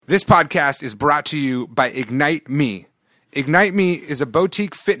This podcast is brought to you by Ignite Me. Ignite Me is a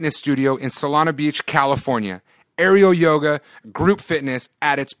boutique fitness studio in Solana Beach, California. Aerial yoga, group fitness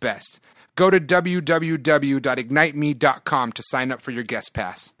at its best. Go to www.igniteme.com to sign up for your guest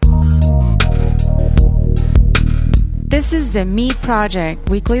pass. This is the Me Project,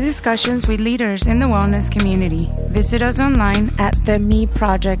 weekly discussions with leaders in the wellness community. Visit us online at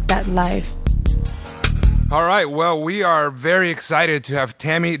themeproject.live. All right, well, we are very excited to have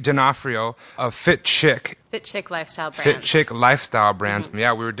Tammy D'Onofrio of Fit Chick. Fit Chick Lifestyle Brands. Fit Chick Lifestyle Brands. Mm-hmm.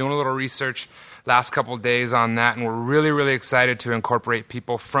 Yeah, we were doing a little research last couple of days on that, and we're really, really excited to incorporate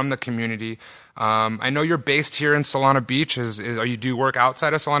people from the community. I know you're based here in Solana Beach. Do you work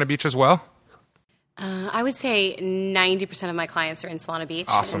outside of Solana Beach as well? I would say 90% of my clients are in Solana Beach.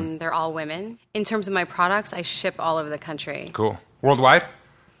 Awesome. And they're all women. In terms of my products, I ship all over the country. Cool. Worldwide?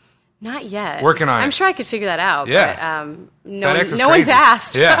 Not yet. Working on it. I'm sure I could figure that out. Yeah. But no one's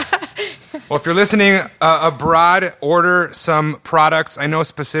asked. Yeah. Well, if you're listening abroad, order some products. I know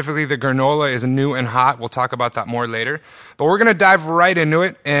specifically the granola is new and hot. We'll talk about that more later. But we're going to dive right into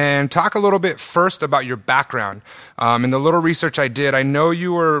it and talk a little bit first about your background. In the little research I did, I know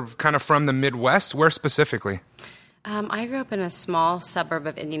you were kind of from the Midwest. Where specifically? I grew up in a small suburb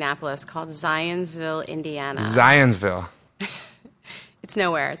of Indianapolis called Zionsville, Indiana. Zionsville. It's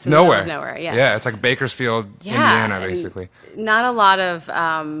nowhere. It's in nowhere. The middle of nowhere, yes. Yeah, it's like Bakersfield, Indiana, basically. Not a lot of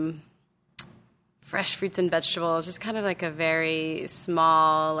fresh fruits and vegetables. Just kind of like a very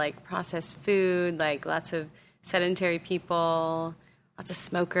small, like processed food, like lots of sedentary people, lots of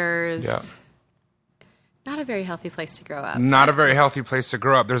smokers. Yeah. Not a very healthy place to grow up. Not a very healthy place to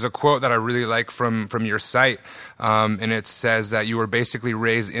grow up. There's a quote that I really like from your site, and it says that you were basically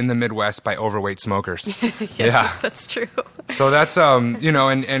raised in the Midwest by overweight smokers. Yes, that's true. So that's, and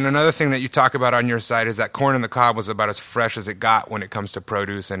another thing that you talk about on your site is that corn on the cob was about as fresh as it got when it comes to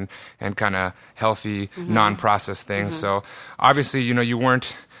produce and kind of healthy, non-processed things. So obviously, you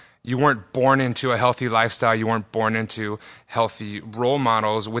weren't born into a healthy lifestyle. You weren't born into healthy role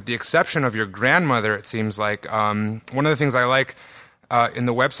models, with the exception of your grandmother, it seems like. One of the things I like in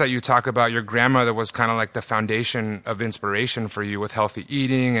the website, you talk about your grandmother was kind of like the foundation of inspiration for you with healthy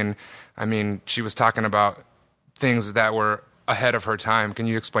eating. And, I mean, she was talking about things that were ahead of her time. Can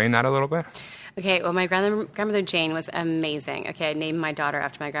you explain that a little bit? Okay, well, my grandmother Jane was amazing. Okay, I named my daughter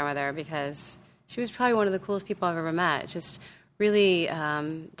after my grandmother because she was probably one of the coolest people I've ever met. Just really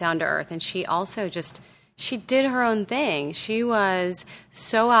down to earth. And she also she did her own thing. She was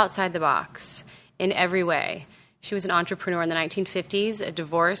so outside the box in every way. She was an entrepreneur in the 1950s, a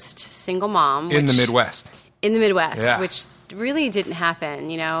divorced single mom. In the Midwest. In the Midwest, yeah. Which really didn't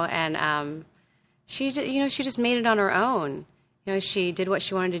happen, and she just made it on her own. She did what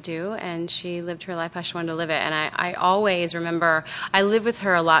she wanted to do, and she lived her life how she wanted to live it. And I always remember, I lived with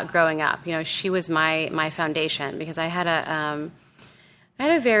her a lot growing up. She was my foundation, because I had a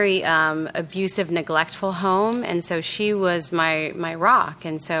very abusive, neglectful home, and so she was my rock.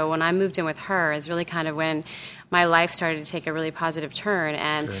 And so when I moved in with her, is really kind of when my life started to take a really positive turn.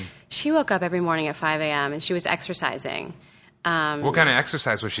 And she woke up every morning at 5 a.m., and she was exercising. What kind of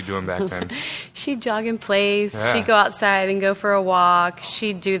exercise was she doing back then? She'd jog in place. Yeah. She'd go outside and go for a walk.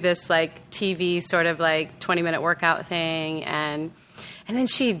 She'd do this like TV sort of like 20-minute workout thing, and then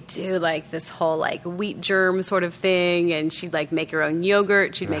she'd do like this whole like wheat germ sort of thing, and she'd like make her own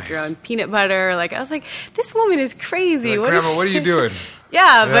yogurt. She'd make her own peanut butter. Like, I was like, this woman is crazy. Like, Grandma, what are you doing?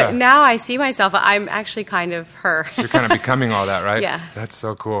 Yeah, but now I see myself. I'm actually kind of her. You're kind of becoming all that, right? Yeah. That's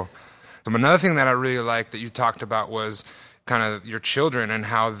so cool. So another thing that I really liked that you talked about was kind of your children and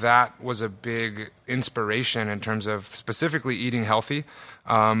how that was a big inspiration in terms of specifically eating healthy.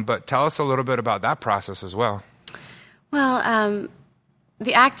 But tell us a little bit about that process as well. Well,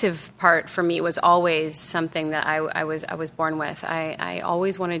 the active part for me was always something that I was born with. I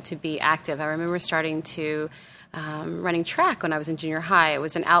always wanted to be active. I remember starting to running track when I was in junior high. It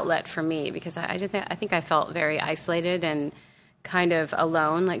was an outlet for me because I think I felt very isolated and kind of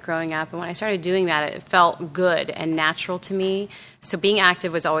alone, like growing up. And when I started doing that, it felt good and natural to me. So being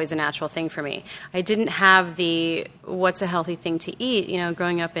active was always a natural thing for me. I didn't have the what's a healthy thing to eat.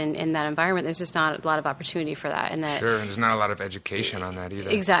 Growing up in that environment, there's just not a lot of opportunity for that. And Sure, there's not a lot of education on that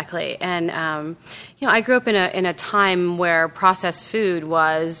either. Exactly. And I grew up in a time where processed food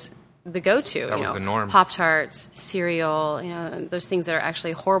was the go-to. That was the norm. Pop-Tarts, cereal, those things that are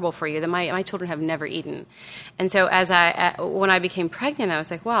actually horrible for you that my children have never eaten. And so when I became pregnant, I was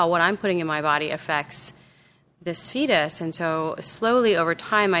like, wow, what I'm putting in my body affects this fetus. And so slowly over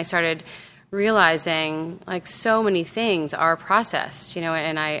time, I started realizing like so many things are processed,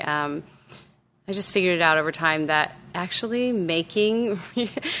 and I just figured it out over time that actually making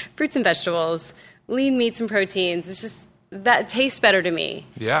fruits and vegetables, lean meats and proteins. It's just, that tastes better to me.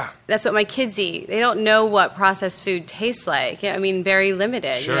 Yeah. That's what my kids eat. They don't know what processed food tastes like. I mean, very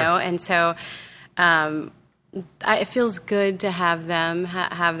limited, Sure. you know? And so it feels good to have them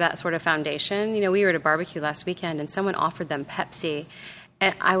have that sort of foundation. You know, we were at a barbecue last weekend and someone offered them Pepsi.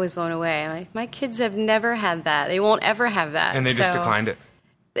 And I was blown away. Like, my kids have never had that. They won't ever have that. And they just declined it.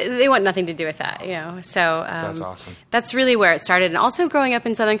 They want nothing to do with that, you know. So That's awesome. That's really where it started. And also growing up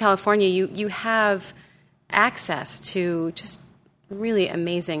in Southern California, you have access to just really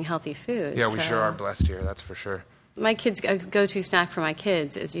amazing healthy food. Yeah, we sure are blessed here. That's for sure. My kids' go-to snack for my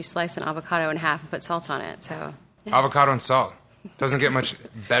kids is you slice an avocado in half and put salt on it. So yeah. Avocado and salt. Doesn't get much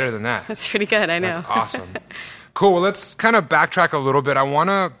better than that. That's pretty good, I know. That's awesome. Cool. Well, let's kind of backtrack a little bit. I want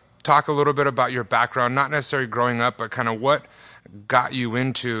to talk a little bit about your background, not necessarily growing up, but kind of what got you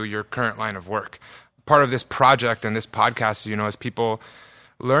into your current line of work. Part of this project and this podcast, you know, is people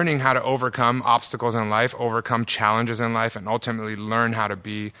learning how to overcome obstacles in life, overcome challenges in life, and ultimately learn how to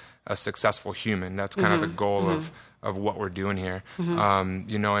be a successful human. That's kind of the goal of what we're doing here.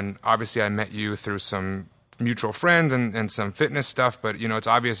 You know, and obviously I met you through some mutual friends and some fitness stuff, but you know, it's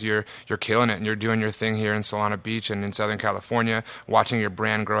obvious you're killing it and you're doing your thing here in Solana Beach and in Southern California. Watching your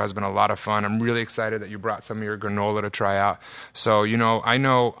brand grow has been a lot of fun. I'm really excited that you brought some of your granola to try out. So, you know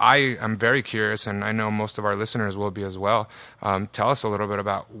I am very curious, and I know most of our listeners will be as well. Tell us a little bit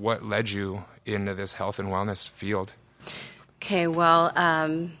about what led you into this health and wellness field. Okay, well,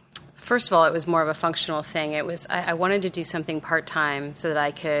 first of all, it was more of a functional thing. It was I wanted to do something part-time so that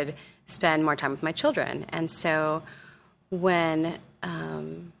I could spend more time with my children. And so when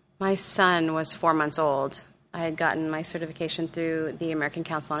my son was 4 months old, I had gotten my certification through the American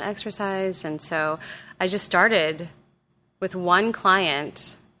Council on Exercise. And so I just started with one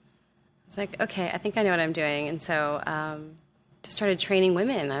client. I was like, okay, I think I know what I'm doing. And so just started training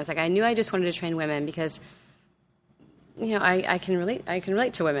women. I was like, I knew I just wanted to train women because, you know, I can relate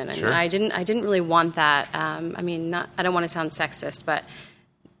to women. Sure. And I didn't really want that. I don't want to sound sexist, but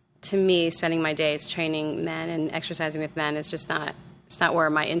to me, spending my days training men and exercising with men is just not where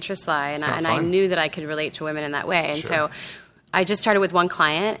my interests lie. And I knew that I could relate to women in that way. And Sure. so I just started with one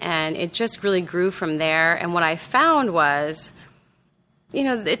client, and it just really grew from there. And what I found was, you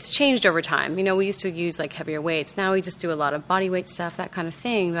know, it's changed over time. You know, we used to use like heavier weights. Now we just do a lot of body weight stuff, that kind of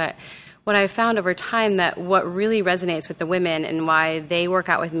thing. But what I found over time, that what really resonates with the women and why they work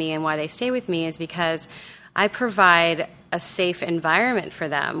out with me and why they stay with me is because I provide a safe environment for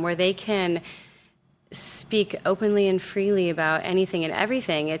them where they can speak openly and freely about anything and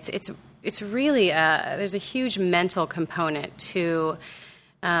everything. It's really there's a huge mental component to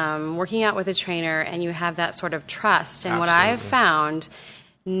working out with a trainer, and you have that sort of trust. And Absolutely. what I've found,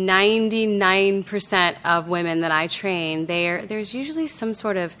 99% of women that I train, there's usually some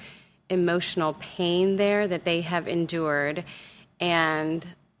sort of emotional pain there that they have endured. And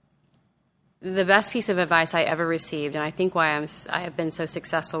the best piece of advice I ever received, and I think why I have been so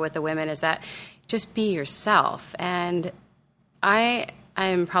successful with the women, is that just be yourself. And I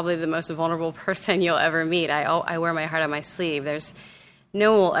am probably the most vulnerable person you'll ever meet. I wear my heart on my sleeve.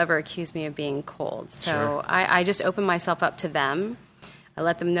 No one will ever accuse me of being cold. So Sure. I just open myself up to them. I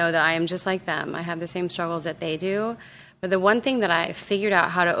let them know that I am just like them. I have the same struggles that they do. But the one thing that I figured out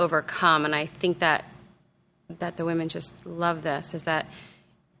how to overcome, and I think that the women just love this, is that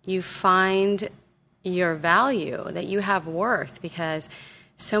you find your value, that you have worth, because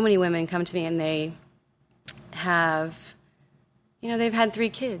so many women come to me and they have, you know, they've had 3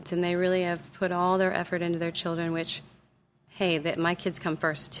 kids and they really have put all their effort into their children, which, hey, that my kids come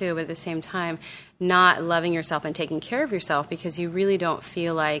first too, but at the same time, not loving yourself and taking care of yourself because you really don't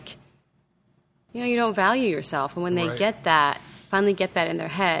feel like, you know, you don't value yourself. And when they Right. finally get that in their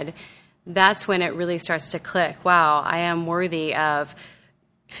head, that's when it really starts to click. Wow, I am worthy of,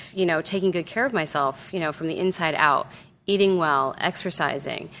 you know, taking good care of myself, you know, from the inside out, eating well,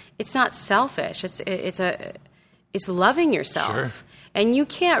 exercising. It's not selfish. It's loving yourself. Sure. And you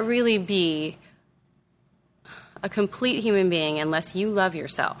can't really be a complete human being unless you love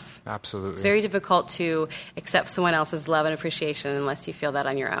yourself. Absolutely. It's very difficult to accept someone else's love and appreciation unless you feel that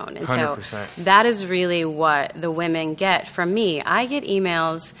on your own. And 100%. so that is really what the women get from me. I get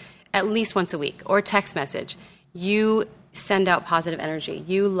emails at least once a week or text message. You send out positive energy.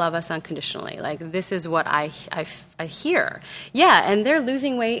 You love us unconditionally. Like, this is what I hear. Yeah, and they're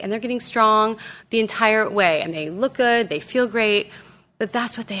losing weight and they're getting strong the entire way, and they look good, they feel great, but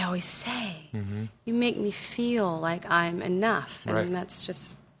that's what they always say. Mm-hmm. You make me feel like I'm enough, and Right. that's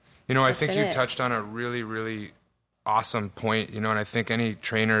just... You know, I That's think been you it. touched on a really, really awesome point, and I think any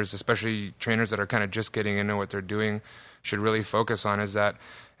trainers, especially trainers that are kind of just getting into what they're doing, should really focus on is that,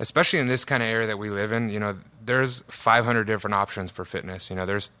 especially in this kind of area that we live in, there's 500 different options for fitness.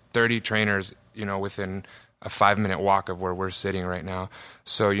 There's 30 trainers, within a 5-minute walk of where we're sitting right now.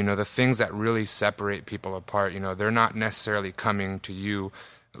 So, the things that really separate people apart, they're not necessarily coming to you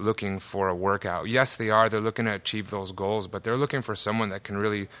looking for a workout. Yes, they are. They're looking to achieve those goals, but they're looking for someone that can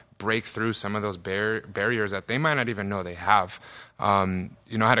really break through some of those barriers that they might not even know they have. I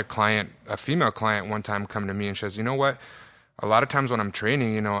had a female client one time come to me and she says, you know what? A lot of times when I'm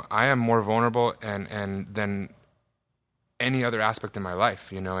training, I am more vulnerable and than any other aspect in my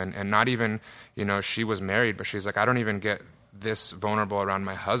life, and not even, she was married, but she's like, I don't even get this vulnerable around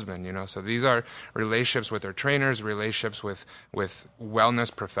my husband, So these are relationships with their trainers, relationships with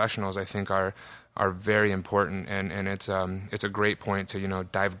wellness professionals, I think are very important, and it's a great point to,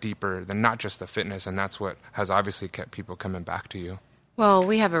 dive deeper than not just the fitness, and that's what has obviously kept people coming back to you. Well,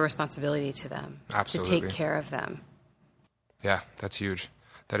 we have a responsibility to them. Absolutely. To take care of them. Yeah, that's huge.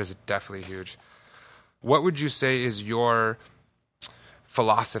 That is definitely huge. What would you say is your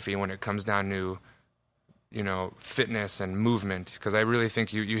philosophy when it comes down to, fitness and movement? Because I really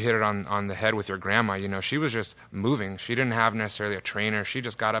think you hit it on the head with your grandma. She was just moving. She didn't have necessarily a trainer. She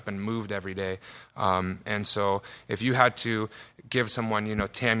just got up and moved every day. And so if you had to give someone,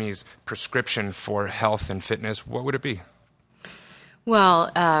 Tammy's prescription for health and fitness, what would it be?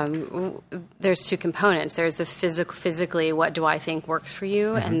 Well, there's two components. There's the physically, what do I think works for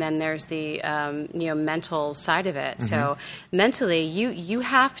you, and then there's the mental side of it. So mentally, you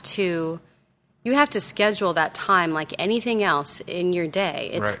have to schedule that time like anything else in your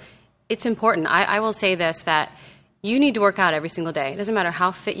day. It's important. I will say this, that you need to work out every single day. It doesn't matter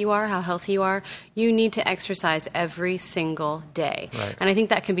how fit you are, how healthy you are. You need to exercise every single day. Right. And I think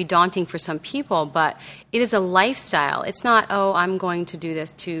that can be daunting for some people, but it is a lifestyle. It's not, I'm going to do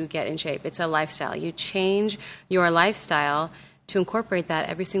this to get in shape. It's a lifestyle. You change your lifestyle to incorporate that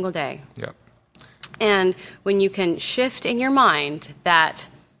every single day. Yep. And when you can shift in your mind that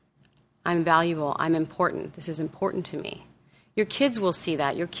I'm valuable, I'm important, this is important to me, your kids will see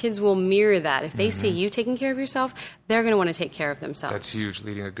that. Your kids will mirror that. If they see you taking care of yourself, they're going to want to take care of themselves. That's huge,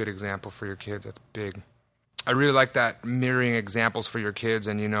 leading a good example for your kids. That's big. I really like that, mirroring examples for your kids.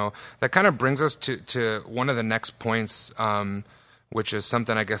 And, that kind of brings us to one of the next points, which is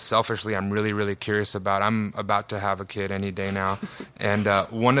something I guess selfishly I'm really, really curious about. I'm about to have a kid any day now. And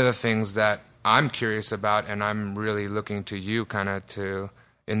one of the things that I'm curious about, and I'm really looking to you kind of to...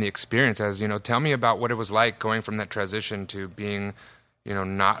 in the experience as, tell me about what it was like going from that transition to being,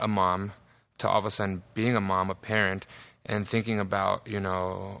 not a mom to all of a sudden being a mom, a parent, and thinking about,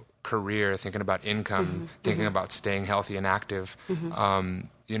 career, thinking about income, thinking about staying healthy and active.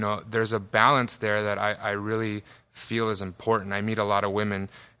 There's a balance there that I really feel is important. I meet a lot of women,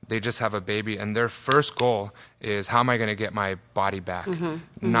 they just have a baby, and their first goal is, how am I going to get my body back?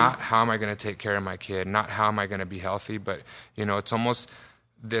 Not how am I going to take care of my kid, not how am I going to be healthy, but, it's almost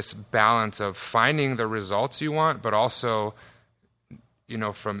this balance of finding the results you want, but also,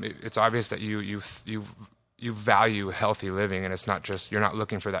 it's obvious that you value healthy living, and it's not just, you're not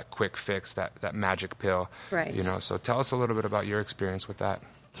looking for that quick fix, that magic pill. Right. So tell us a little bit about your experience with that.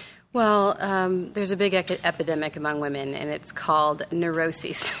 Well, there's a big epidemic among women, and it's called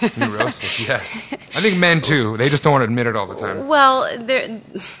neuroses. Neurosis, yes. I think men too. They just don't want to admit it all the time. Well,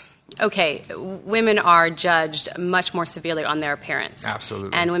 women are judged much more severely on their appearance.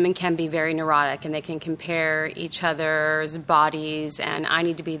 Absolutely. And women can be very neurotic, and they can compare each other's bodies, and I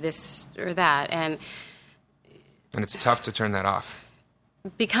need to be this or that. And it's tough to turn that off.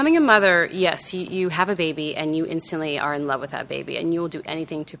 Becoming a mother, yes, you have a baby, and you instantly are in love with that baby, and you will do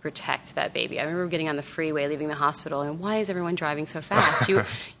anything to protect that baby. I remember getting on the freeway, leaving the hospital, and why is everyone driving so fast?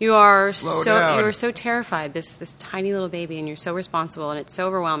 You are so terrified, this tiny little baby, and you're so responsible, and it's so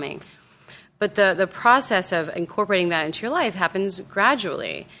overwhelming. But the process of incorporating that into your life happens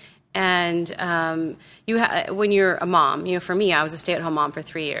gradually. And when you're a mom, for me, I was a stay-at-home mom for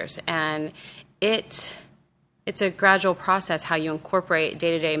 3 years, and it's a gradual process how you incorporate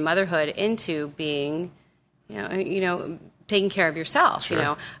day-to-day motherhood into being, taking care of yourself.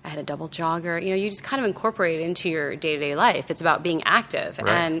 Sure. I had a double jogger. You just kind of incorporate it into your day-to-day life. It's about being active.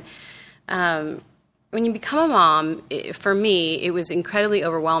 Right. And when you become a mom, for me, it was incredibly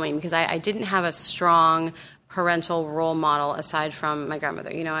overwhelming because I didn't have a strong parental role model aside from my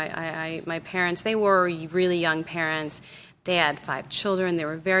grandmother. My parents, they were really young parents. They had 5 children. They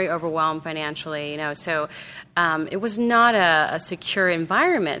were very overwhelmed financially, So it was not a secure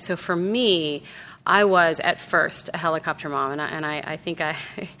environment. So for me, I was at first a helicopter mom, and I think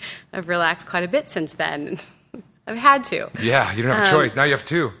I've relaxed quite a bit since then. I've had to. Yeah, you don't have a choice. Now you have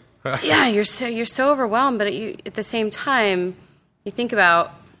two. Yeah, you're so overwhelmed, but at the same time, you think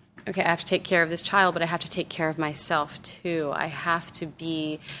about, okay, I have to take care of this child, but I have to take care of myself too. I have to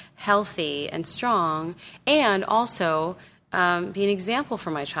be healthy and strong, and also be an example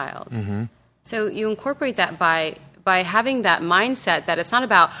for my child. Mm-hmm. So you incorporate that by having that mindset that it's not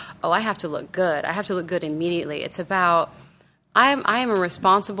about, oh, I have to look good. I have to look good immediately. It's about, I am a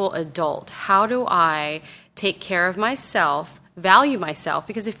responsible adult. How do I take care of myself, value myself?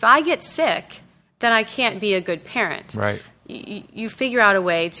 Because if I get sick, then I can't be a good parent. Right. You figure out a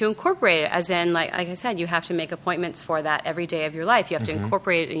way to incorporate it, as in, like I said, you have to make appointments for that every day of your life. You have to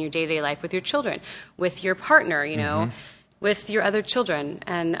incorporate it in your day-to-day life with your children, with your partner, with your other children.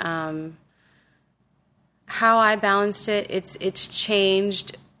 And how I balanced it, it's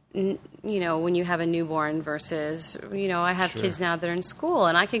changed, when you have a newborn versus, I have kids now that are in school,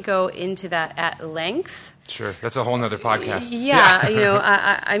 and I could go into that at length. Sure. That's a whole nother podcast.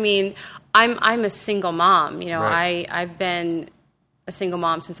 Yeah. I mean, I'm a single mom. Right. I've been a single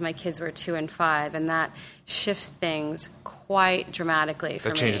mom since my kids were 2 and 5, and that shifts things quite dramatically for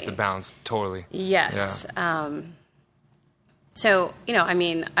me. That changes the balance totally. Yes. Yeah. So,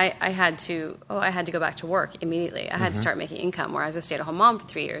 I had to go back to work immediately. I had to start making income, where I was a stay-at-home mom for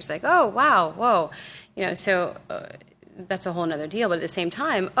 3 years. Like, oh, wow, whoa. So that's a whole nother deal. But at the same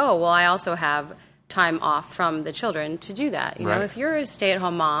time, I also have time off from the children to do that. Right. If you're a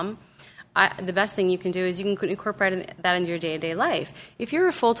stay-at-home mom, the best thing you can do is you can incorporate that into your day-to-day life. If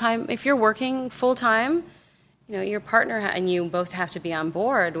you're working full-time, your partner and you both have to be on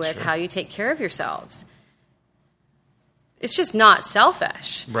board with how you take care of yourselves. It's just not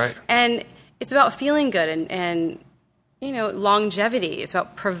selfish. Right. And it's about feeling good and longevity. It's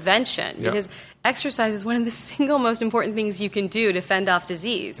about prevention. Yep. Because exercise is one of the single most important things you can do to fend off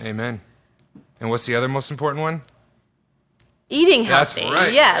disease. Amen. And what's the other most important one? Eating healthy. That's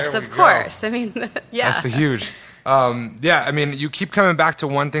right. Yes, of course. Go. I mean, yeah. That's the huge. You keep coming back to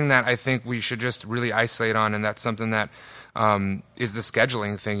one thing that I think we should just really isolate on, and that's something that is the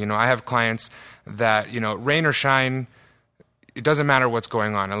scheduling thing. I have clients that, rain or shine, it doesn't matter what's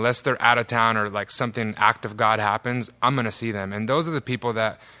going on. Unless they're out of town or like something act of God happens, I'm going to see them. And those are the people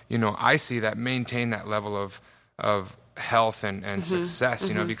that, I see that maintain that level of health and success,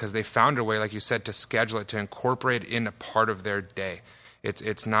 because they found a way, like you said, to schedule it, to incorporate it in a part of their day.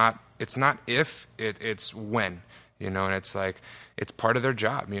 It's not if, it's when, and it's like, it's part of their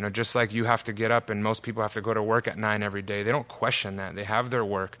job, just like you have to get up and most people have to go to work at 9 every day. They don't question that. They have their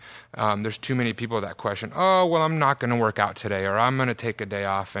work. There's too many people that question, oh, well, I'm not going to work out today, or I'm going to take a day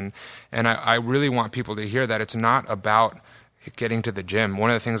off. And I really want people to hear that it's not about getting to the gym.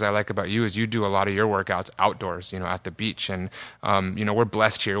 One of the things I like about you is you do a lot of your workouts outdoors, at the beach. And, we're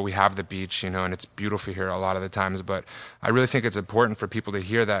blessed here. We have the beach, and it's beautiful here a lot of the times. But I really think it's important for people to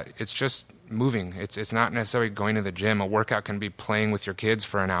hear that it's just moving. It's not necessarily going to the gym. A workout can be playing with your kids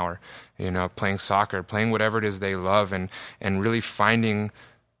for an hour, playing soccer, playing whatever it is they love, and really finding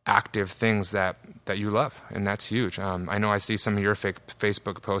active things that you love, and that's huge. I know I see some of your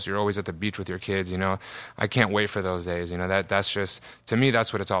Facebook posts. You're always at the beach with your kids. I can't wait for those days. That's just, to me,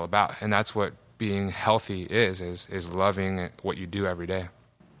 that's what it's all about, and that's what being healthy is loving what you do every day.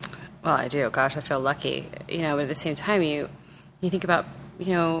 Well, I do. Gosh, I feel lucky. But at the same time, you think about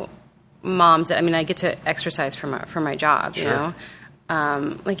moms that, I get to exercise for my job. Sure.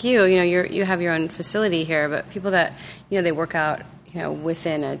 Like you have your own facility here, but people that they work out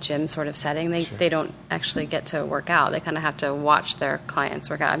within a gym sort of setting, they don't actually get to work out. They kind of have to watch their clients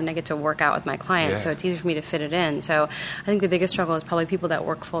work out. I get to work out with my clients, so it's easy for me to fit it in. So I think the biggest struggle is probably people that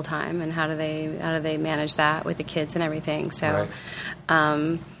work full time, and how do they manage that with the kids and everything. So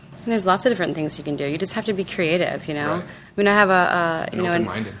there's lots of different things you can do. You just have to be creative, Right. I have I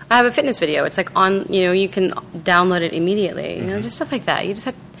have a fitness video. It's like on, you can download it immediately. Just stuff like that. You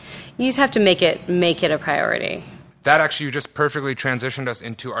just have to make it a priority. That actually just perfectly transitioned us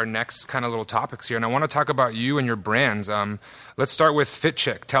into our next kind of little topics here. And I want to talk about you and your brands. Let's start with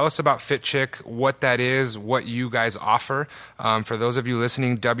FitChick. Tell us about FitChick, what that is, what you guys offer. For those of you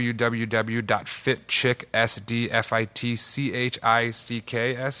listening,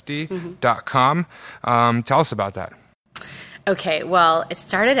 www.fitchicksd.com. Tell us about that. Okay, well, it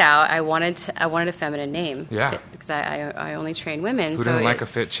started out, I wanted a feminine name. Yeah. Because I only train women. Who doesn't like a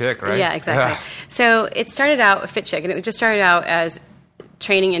fit chick, right? Yeah, exactly. Yeah. So it started out with FitChick, and it just started out as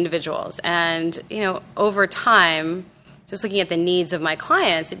training individuals. And, over time, just looking at the needs of my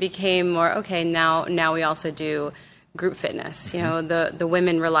clients, it became more, okay, now we also do group fitness. The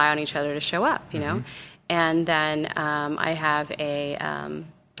women rely on each other to show up, And then I have a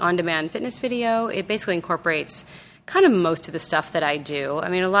on-demand fitness video. It basically incorporates kind of most of the stuff that I do. I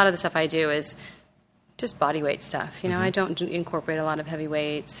mean, a lot of the stuff I do is just body weight stuff. I don't incorporate a lot of heavy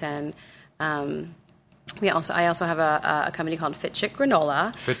weights, and I also have a company called Fit Chick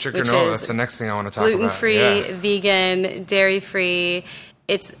Granola. Fit Chick Granola, that's the next thing I want to talk about. Gluten-free, vegan, dairy-free.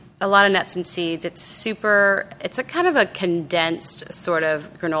 It's a lot of nuts and seeds. It's a kind of a condensed sort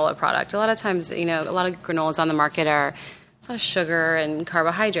of granola product. A lot of times, a lot of granolas on the market it's a lot of sugar and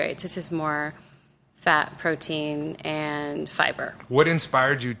carbohydrates. This is more fat, protein, and fiber. What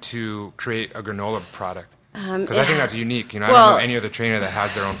inspired you to create a granola product? Because I think that's unique. I don't know any other trainer that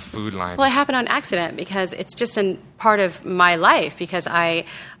has their own food line. Well, it happened on accident because it's just a part of my life, because I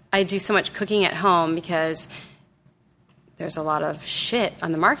do so much cooking at home because there's a lot of shit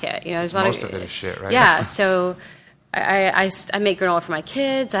on the market. There's a lot Most of it is shit, right? Yeah, so I make granola for my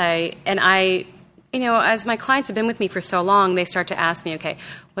kids. As my clients have been with me for so long, they start to ask me, okay,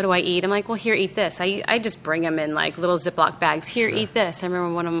 what do I eat? I'm like, well, here, eat this. I just bring them in like little Ziploc bags. Here, eat this. I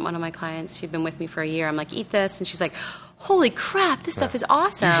remember one of my clients, she'd been with me for a year. I'm like, eat this. And she's like, holy crap, this stuff is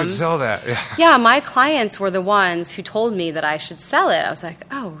awesome. You should sell that. Yeah. Yeah, my clients were the ones who told me that I should sell it. I was like,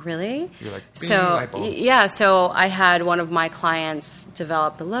 oh, really? You're like, so I had one of my clients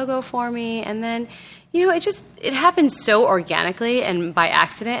develop the logo for me, and then it happened so organically and by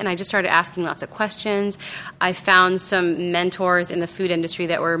accident, and I just started asking lots of questions. I found some mentors in the food industry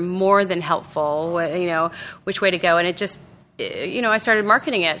that were more than helpful, which way to go, and it just, I started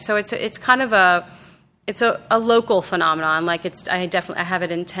marketing it. So it's kind of a local phenomenon. Like I have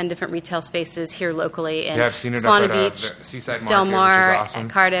it in 10 different retail spaces here locally in I've seen it Solana up at Beach, the Seaside Market, Del Mar, which is awesome.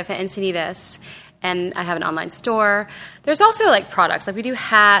 Cardiff, and Encinitas. And I have an online store. There's also like products. Like we do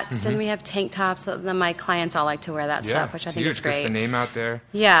hats and we have tank tops. Then my clients all like to wear that stuff, which I think is great. Gets the name out there.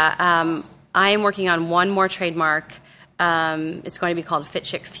 Yeah. I am working on one more trademark. It's going to be called Fit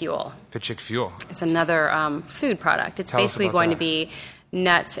Chick Fuel. Fit Chick Fuel. It's another food product. It's basically going to be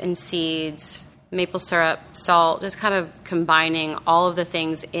nuts and seeds, maple syrup, salt, just kind of combining all of the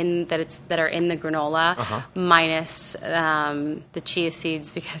things that are in the granola, minus the chia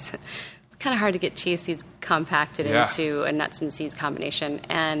seeds, because it's kind of hard to get chia seeds compacted into a nuts and seeds combination,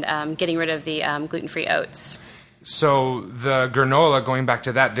 and getting rid of the gluten-free oats. So the granola, going back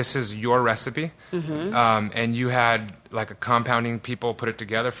to that, this is your recipe, and you had like a compounding people put it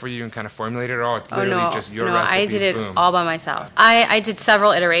together for you and kind of formulate it all. It's literally just your recipe. I did it all by myself. I did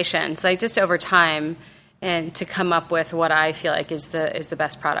several iterations, like just over time, and to come up with what I feel like is the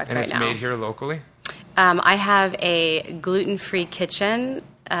best product right now. And it's made here locally? I have a gluten-free kitchen,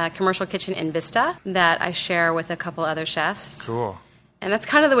 commercial kitchen in Vista that I share with a couple other chefs. Cool. And that's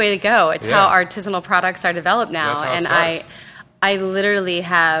kind of the way to go. It's how artisanal products are developed now. That's how it starts. I literally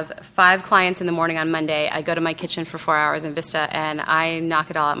have 5 clients in the morning on Monday. I go to my kitchen for 4 hours in Vista, and I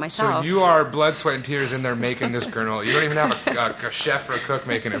knock it all out myself. So you are blood, sweat, and tears in there making this granola. You don't even have a chef or a cook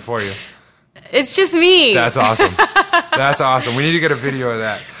making it for you. It's just me. That's awesome. That's awesome. We need to get a video of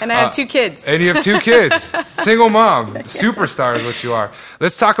that. And I have 2 kids. And you have 2 kids. Single mom. Superstar is what you are.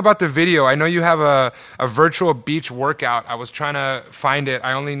 Let's talk about the video. I know you have a virtual beach workout. I was trying to find it.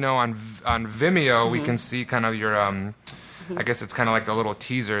 I only know on Vimeo we can see kind of your... I guess it's kind of like the little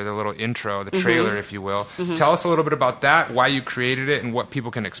teaser, the little intro, the trailer, if you will. Tell us a little bit about that, why you created it, and what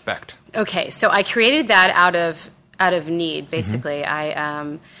people can expect. Okay, so I created that out of need, basically.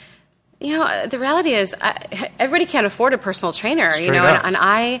 The reality is everybody can't afford a personal trainer, and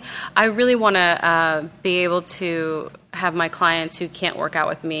I really want to be able to have my clients who can't work out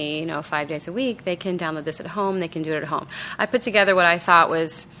with me, 5 days a week. They can download this at home. They can do it at home. I put together what I thought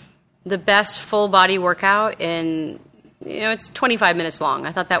was the best full body workout in... it's 25 minutes long.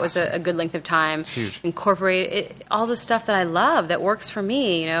 I thought that was a good length of time. It's huge. Incorporate all the stuff that I love that works for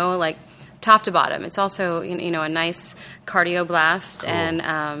me, like top to bottom. It's also, a nice cardio blast. Cool.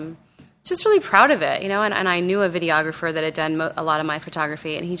 And just really proud of it, and I knew a videographer that had done a lot of my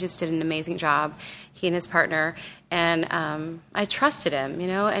photography, and he just did an amazing job, he and his partner, and I trusted him,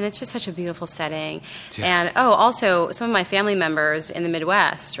 and it's just such a beautiful setting. Yeah. And also some of my family members in the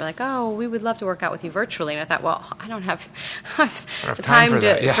Midwest were like, we would love to work out with you virtually, and I thought, well, I don't have time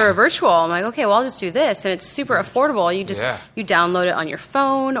for a virtual. I'm like, okay, well, I'll just do this, and it's super affordable. You just you download it on your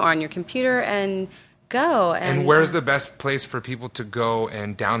phone or on your computer and go. And where's the best place for people to go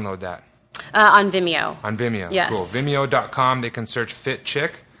and download that? On Vimeo. On Vimeo. Yes. Cool. Vimeo.com. They can search Fit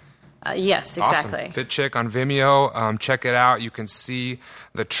Chick. Yes, exactly. Awesome. Fit Chick on Vimeo. Check it out. You can see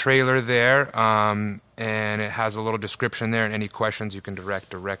the trailer there, and it has a little description there. And any questions you can direct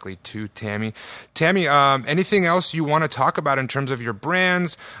directly to Tammy. Tammy, anything else you want to talk about in terms of your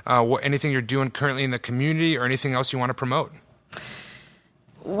brands? Anything you're doing currently in the community, or anything else you want to promote?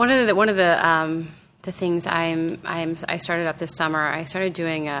 One of the things I started up this summer, I started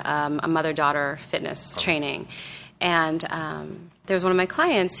doing a mother-daughter fitness training. And there's one of my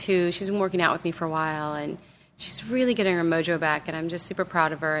clients who, she's been working out with me for a while, and she's really getting her mojo back, and I'm just super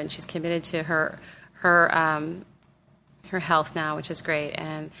proud of her, and she's committed to her health now, which is great.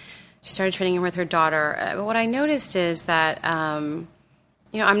 And she started training with her daughter. But what I noticed is that, I'm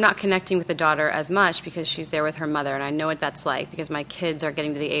not connecting with the daughter as much because she's there with her mother, and I know what that's like because my kids are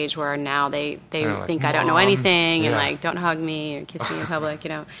getting to the age where now they think I don't know anything and don't hug me or kiss me in public,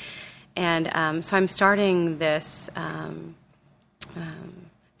 And so I'm starting this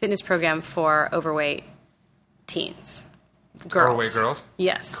fitness program for overweight teens, girls. Overweight girls?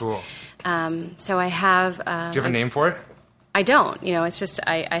 Yes. Cool. So I have... Do you have a name for it? I don't. It's just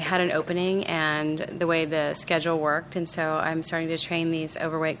I had an opening and the way the schedule worked, and so I'm starting to train these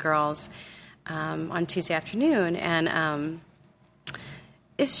overweight girls on Tuesday afternoon, and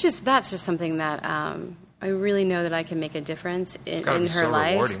that's just something that I really know that I can make a difference in her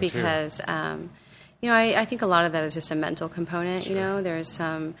life because I think a lot of that is just a mental component. Sure. There's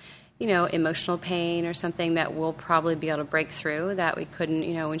some emotional pain or something that we'll probably be able to break through that we couldn't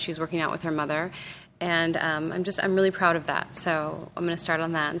when she was working out with her mother. And I'm really proud of that. So I'm going to start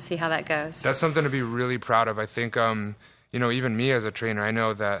on that and see how that goes. That's something to be really proud of. I think, even me as a trainer, I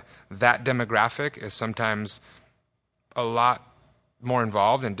know that demographic is sometimes a lot more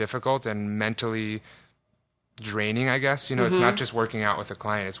involved and difficult and mentally draining, I guess. It's not just working out with a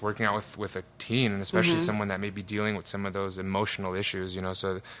client. It's working out with a teen, and especially someone that may be dealing with some of those emotional issues,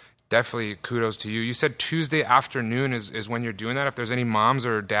 So definitely kudos to you. You said Tuesday afternoon is when you're doing that. If there's any moms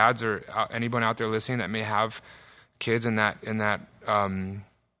or dads or anyone out there listening that may have kids in that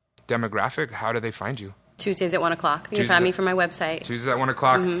demographic, how do they find you? Tuesdays at 1 o'clock. You can find me from my website. Tuesdays at 1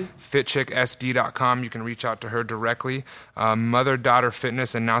 o'clock, fitchicksd.com. You can reach out to her directly. Mother-daughter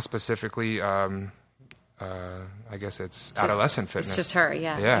fitness, and now specifically... I guess it's adolescent fitness. It's just her,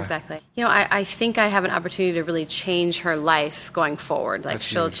 yeah, exactly. I think I have an opportunity to really change her life going forward. Like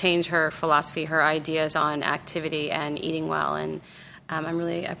she'll change her philosophy, her ideas on activity and eating well, and I'm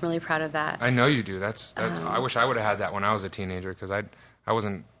really proud of that. I know you do. That's. I wish I would have had that when I was a teenager because I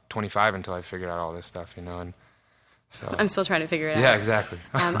wasn't 25 until I figured out all this stuff, and so I'm still trying to figure it out. Yeah, exactly.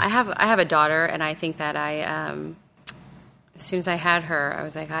 I have a daughter, and I think that as soon as I had her, I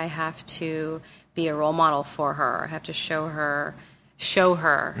was like, I have to be a role model for her. I have to show her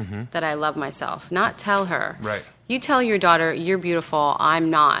that I love myself, not tell her. Right. You tell your daughter, you're beautiful, I'm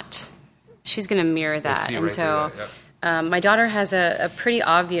not. She's going to mirror that. And right so my daughter has a pretty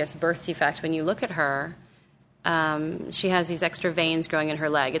obvious birth defect. When you look at her, she has these extra veins growing in her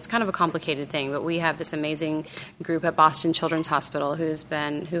leg. It's kind of a complicated thing, but we have this amazing group at Boston Children's Hospital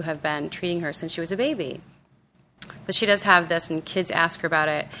who have been treating her since she was a baby. But she does have this, and kids ask her about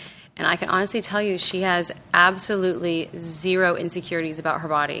it. And I can honestly tell you she has absolutely zero insecurities about her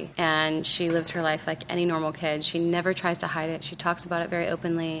body. And she lives her life like any normal kid. She never tries to hide it. She talks about it very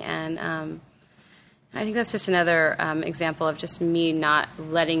openly. And I think that's just another example of just me not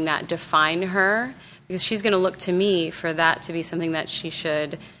letting that define her. Because she's going to look to me for that to be something that she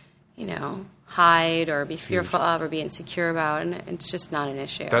should, hide or be fearful of or be insecure about. And it's just not an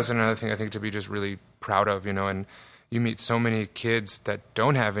issue. That's another thing I think to be just really proud of, and... You meet so many kids that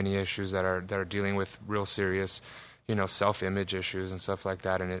don't have any issues that are dealing with real serious, self-image issues and stuff like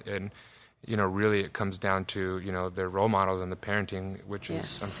that, and really it comes down to their role models and the parenting, which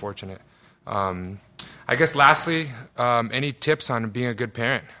is unfortunate. I guess lastly, any tips on being a good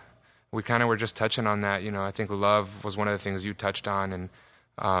parent? We kind of were just touching on that. I think love was one of the things you touched on,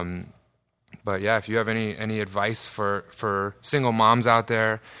 and but yeah, if you have any advice for single moms out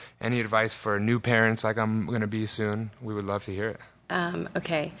there, any advice for new parents like I'm going to be soon, we would love to hear it.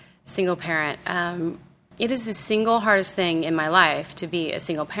 Okay, single parent. It is the single hardest thing in my life to be a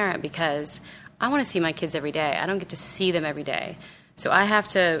single parent because I want to see my kids every day. I don't get to see them every day. So I have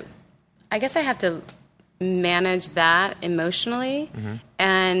to manage that emotionally.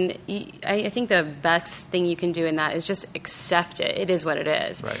 And I think the best thing you can do in that is just accept it. It is what it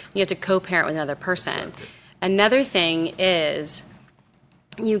is. Right. You have to co-parent with another person. Another thing is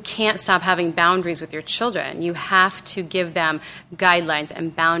you can't stop having boundaries with your children. You have to give them guidelines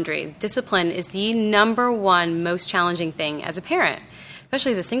and boundaries. Discipline is the number one most challenging thing as a parent,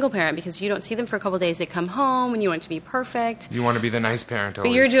 especially as a single parent, because you don't see them for a couple of days. They come home and you want it to be perfect. You want to be the nice parent always.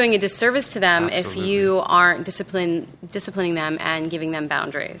 But you're doing a disservice to them Absolutely. if you aren't disciplining them and giving them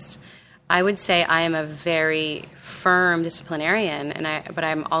boundaries. I would say I am a very firm disciplinarian, but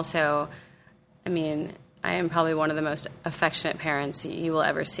I'm also, I am probably one of the most affectionate parents you will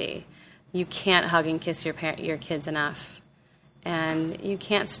ever see. You can't hug and kiss your kids enough. and you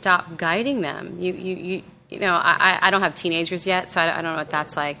can't stop guiding them. You know, I don't have teenagers yet, so I don't know what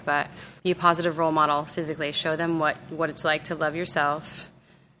that's like, but be a positive role model physically. Show them what it's like to love yourself,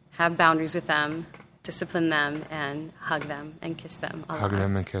 have boundaries with them, discipline them, and hug them and kiss them a lot. Hug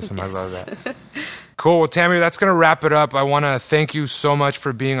them and kiss them. Yes. I love that. Cool. Well, Tammy, that's going to wrap it up. I want to thank you so much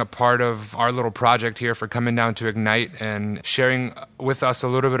for being a part of our little project here, for coming down to Ignite and sharing with us a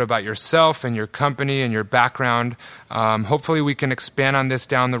little bit about yourself and your company and your background. Hopefully we can expand on this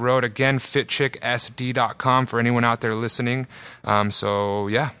down the road. Again, fitchicksd.com for anyone out there listening. So,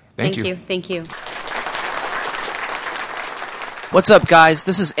 yeah, thank you. Thank you. What's up, guys?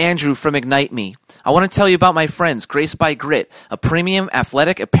 This is Andrew from Ignite Me. I want to tell you about my friends, Grace by Grit, a premium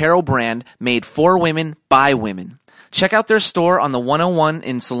athletic apparel brand made for women by women. Check out their store on the 101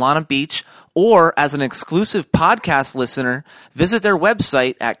 in Solana Beach, or as an exclusive podcast listener, visit their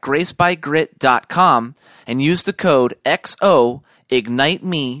website at gracebygrit.com and use the code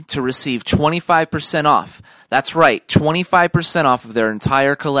XOIgniteMe to receive 25% off. That's right, 25% off of their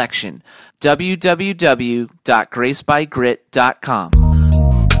entire collection. www.gracebygrit.com.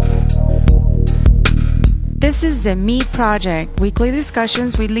 This is the Me Project, weekly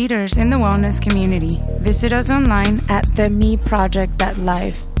discussions with leaders in the wellness community. Visit us online at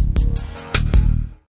themeproject.live.